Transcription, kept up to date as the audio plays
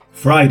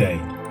Friday,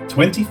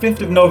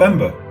 25th of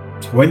November,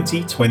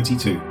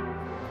 2022.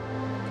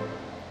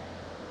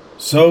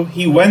 So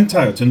he went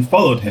out and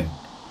followed him,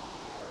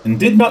 and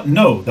did not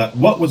know that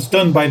what was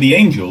done by the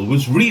angel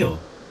was real,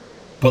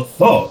 but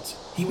thought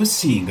he was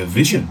seeing a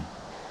vision.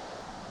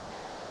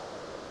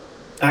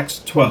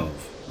 Acts 12,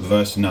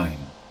 verse 9.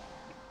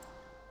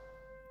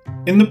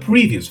 In the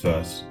previous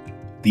verse,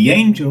 the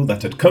angel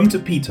that had come to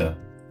Peter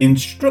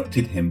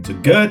instructed him to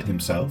gird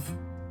himself,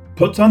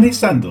 put on his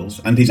sandals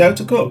and his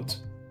outer coat,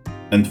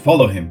 and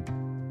follow him.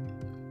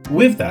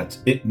 With that,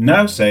 it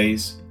now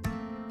says,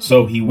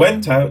 "So he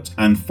went out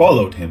and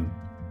followed him,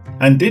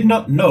 and did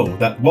not know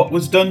that what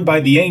was done by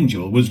the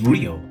angel was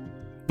real,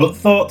 but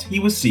thought he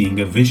was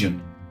seeing a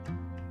vision."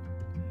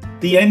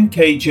 The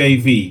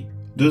NKJV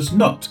does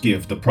not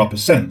give the proper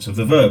sense of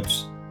the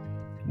verbs.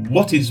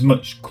 What is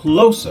much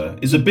closer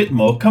is a bit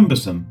more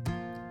cumbersome,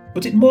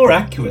 but it more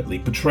accurately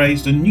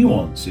portrays the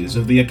nuances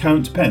of the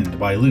account penned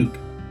by Luke.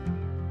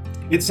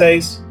 It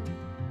says,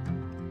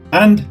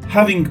 "And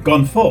having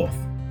gone forth,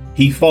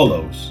 he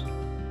follows,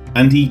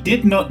 and he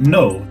did not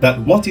know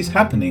that what is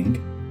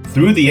happening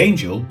through the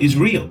angel is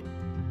real,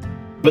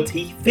 but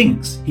he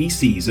thinks he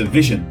sees a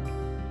vision."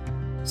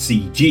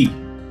 CG.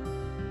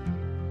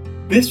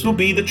 This will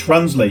be the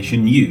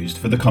translation used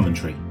for the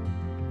commentary.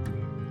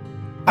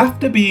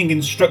 After being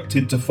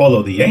instructed to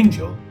follow the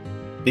angel,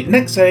 it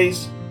next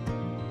says,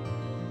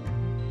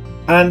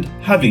 "And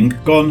having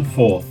gone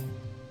forth."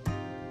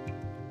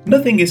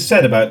 Nothing is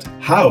said about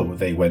how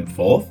they went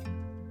forth.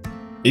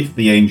 If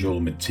the angel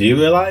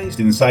materialized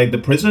inside the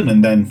prison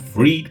and then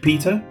freed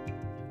Peter,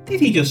 did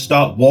he just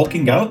start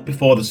walking out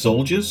before the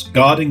soldiers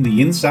guarding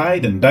the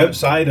inside and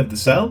outside of the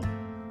cell?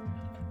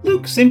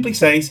 Luke simply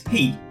says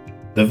he,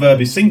 the verb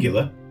is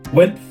singular,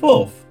 went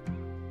forth.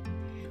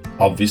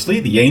 Obviously,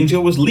 the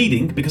angel was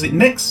leading because it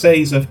next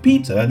says of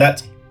Peter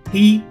that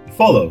he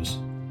follows.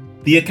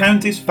 The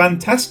account is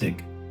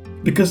fantastic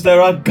because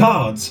there are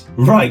guards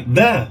right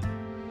there.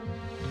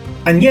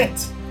 And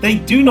yet, they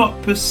do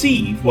not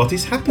perceive what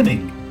is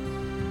happening.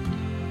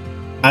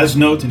 As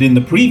noted in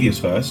the previous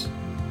verse,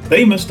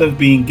 they must have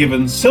been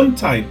given some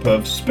type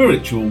of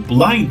spiritual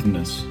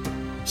blindness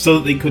so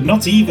that they could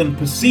not even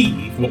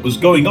perceive what was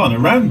going on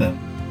around them.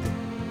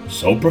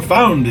 So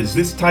profound is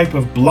this type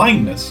of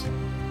blindness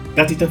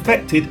that it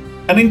affected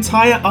an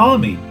entire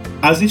army,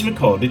 as is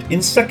recorded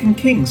in 2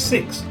 Kings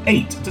 6,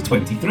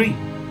 8-23.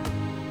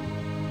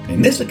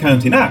 In this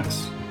account in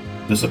Acts,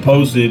 the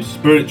supposed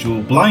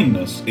spiritual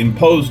blindness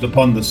imposed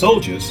upon the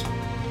soldiers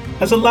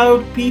has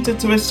allowed Peter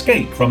to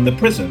escape from the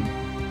prison,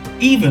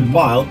 even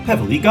while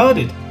heavily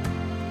guarded.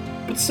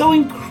 But so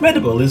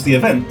incredible is the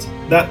event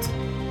that,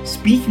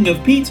 speaking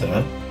of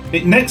Peter,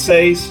 it next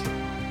says,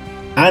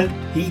 "And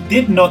he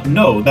did not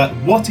know that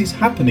what is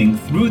happening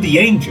through the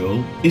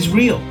angel is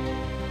real."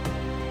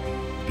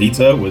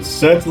 Peter was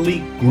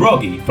certainly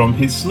groggy from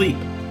his sleep.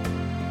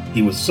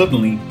 He was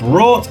suddenly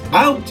brought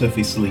out of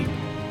his sleep,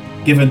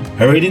 given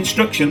hurried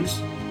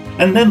instructions,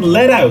 and then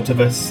led out of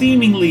a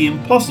seemingly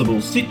impossible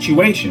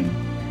situation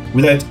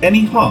without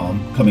any harm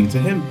coming to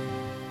him.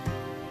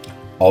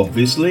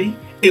 Obviously,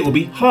 it will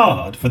be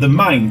hard for the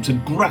mind to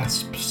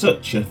grasp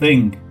such a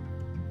thing,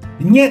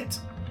 and yet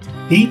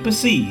he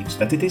perceives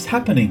that it is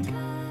happening.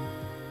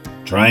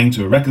 Trying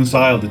to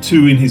reconcile the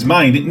two in his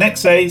mind, it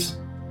next says,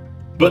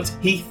 "But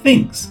he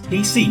thinks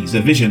he sees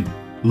a vision."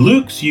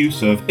 Luke's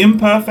use of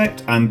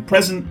imperfect and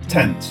present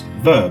tense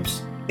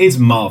verbs is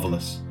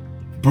marvellous,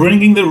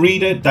 bringing the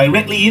reader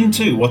directly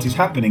into what is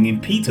happening in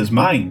Peter's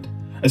mind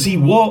as he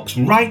walks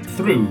right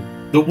through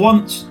the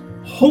once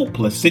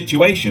hopeless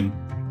situation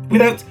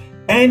without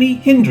any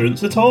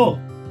hindrance at all.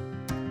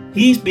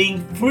 He's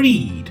being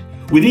freed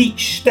with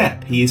each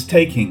step he is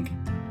taking,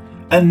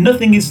 and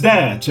nothing is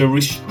there to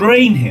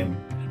restrain him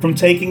from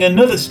taking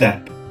another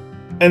step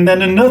and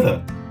then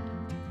another.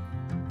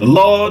 The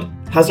Lord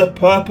has a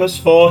purpose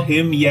for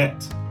him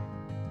yet.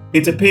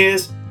 It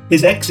appears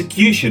his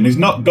execution is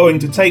not going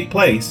to take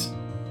place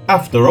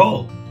after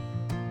all.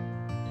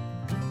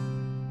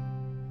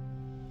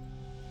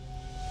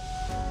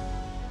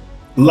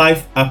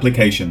 Life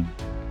application.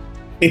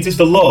 It is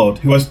the Lord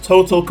who has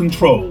total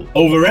control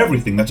over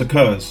everything that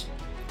occurs.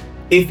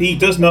 If he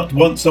does not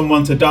want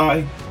someone to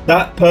die,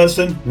 that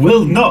person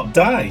will not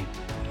die.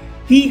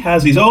 He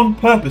has his own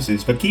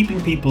purposes for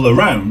keeping people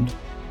around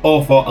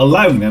or for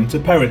allowing them to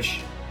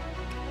perish.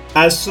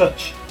 As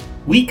such,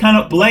 we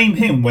cannot blame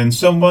him when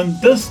someone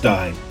does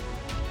die.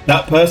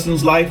 That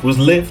person's life was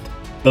lived,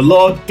 the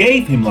Lord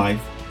gave him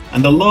life,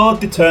 and the Lord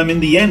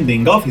determined the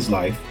ending of his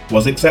life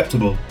was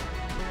acceptable.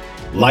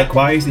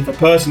 Likewise, if a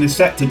person is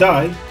set to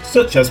die,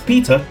 such as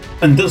Peter,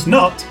 and does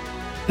not,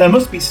 there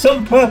must be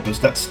some purpose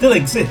that still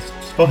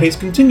exists for his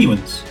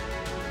continuance.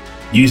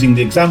 Using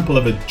the example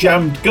of a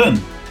jammed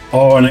gun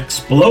or an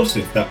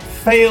explosive that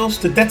fails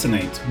to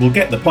detonate will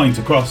get the point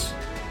across.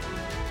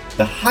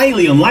 The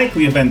highly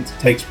unlikely event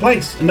takes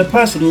place and the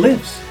person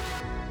lives.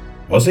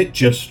 Was it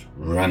just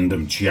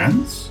random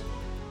chance?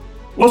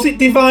 Was it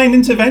divine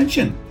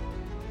intervention?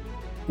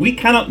 We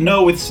cannot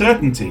know with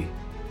certainty,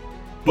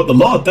 but the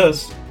Lord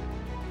does.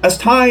 As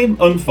time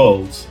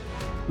unfolds,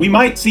 we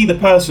might see the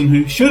person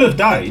who should have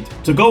died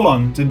to go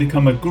on to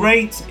become a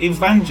great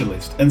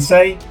evangelist and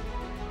say,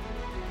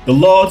 "The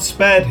Lord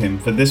spared him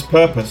for this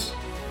purpose."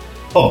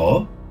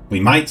 Or we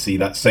might see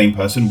that same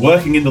person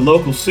working in the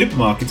local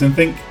supermarket and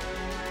think,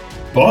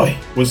 "Boy,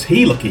 was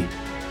he lucky.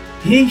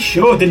 He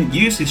sure didn't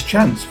use his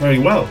chance very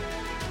well."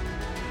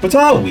 But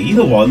are we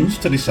the ones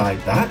to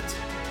decide that?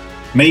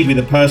 Maybe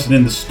the person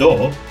in the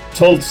store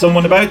told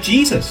someone about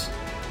Jesus,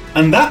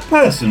 and that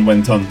person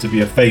went on to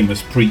be a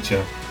famous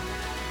preacher.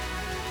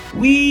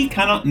 We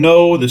cannot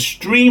know the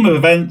stream of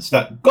events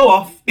that go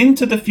off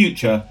into the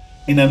future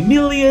in a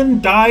million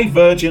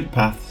divergent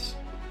paths.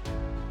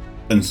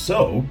 And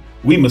so,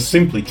 we must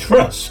simply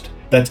trust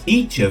that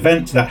each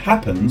event that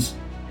happens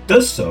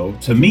does so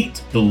to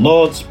meet the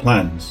Lord's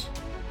plans.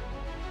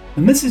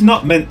 And this is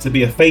not meant to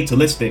be a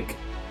fatalistic,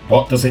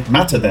 "what does it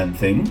matter then"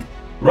 thing.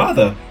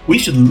 Rather, we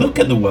should look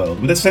at the world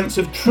with a sense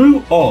of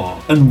true awe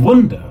and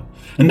wonder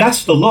and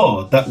ask the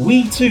Lord that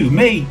we too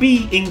may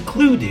be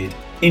included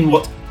in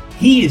what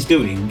He is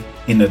doing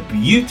in a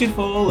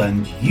beautiful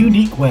and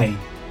unique way.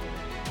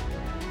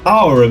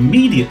 Our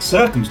immediate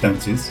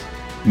circumstances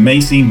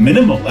may seem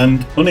minimal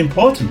and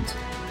unimportant,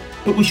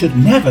 but we should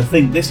never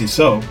think this is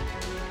so.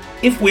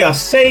 If we are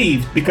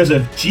saved because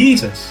of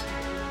Jesus,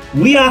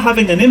 we are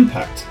having an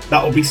impact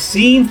that will be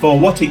seen for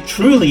what it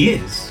truly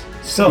is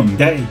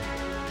someday.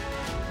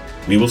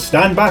 We will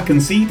stand back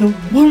and see the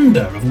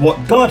wonder of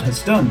what God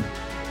has done,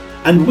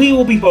 and we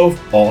will be both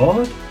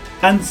awed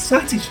and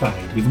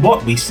satisfied with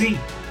what we see.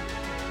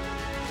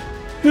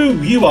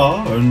 Who you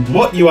are and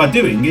what you are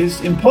doing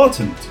is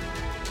important.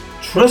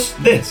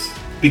 Trust this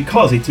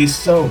because it is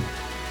so.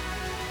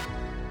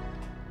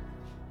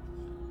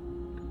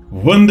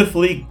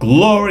 Wonderfully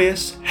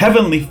glorious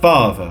Heavenly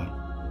Father,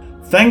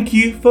 thank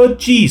you for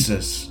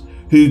Jesus,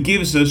 who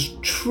gives us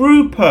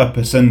true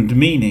purpose and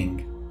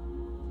meaning.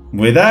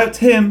 Without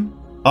Him,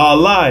 our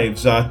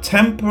lives are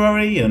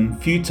temporary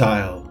and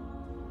futile.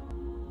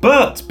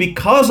 But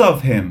because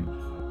of Him,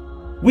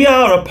 we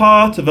are a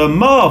part of a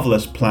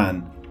marvelous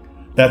plan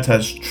that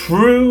has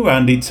true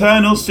and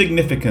eternal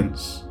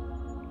significance.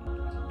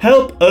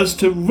 Help us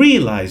to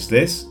realize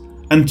this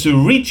and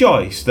to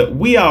rejoice that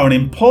we are an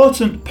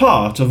important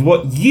part of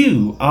what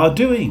you are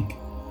doing.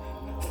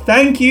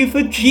 Thank you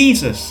for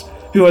Jesus,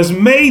 who has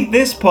made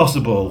this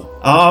possible.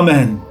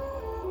 Amen.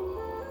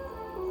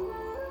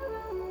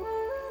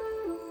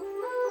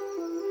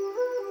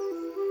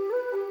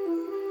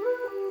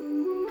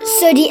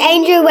 So the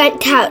angel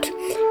went out,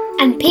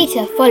 and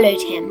Peter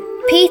followed him.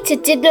 Peter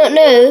did not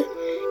know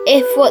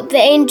if what the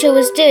angel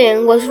was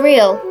doing was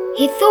real.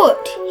 He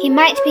thought he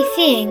might be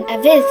seeing a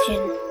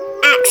vision.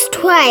 Acts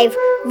 12,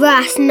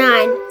 verse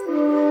 9.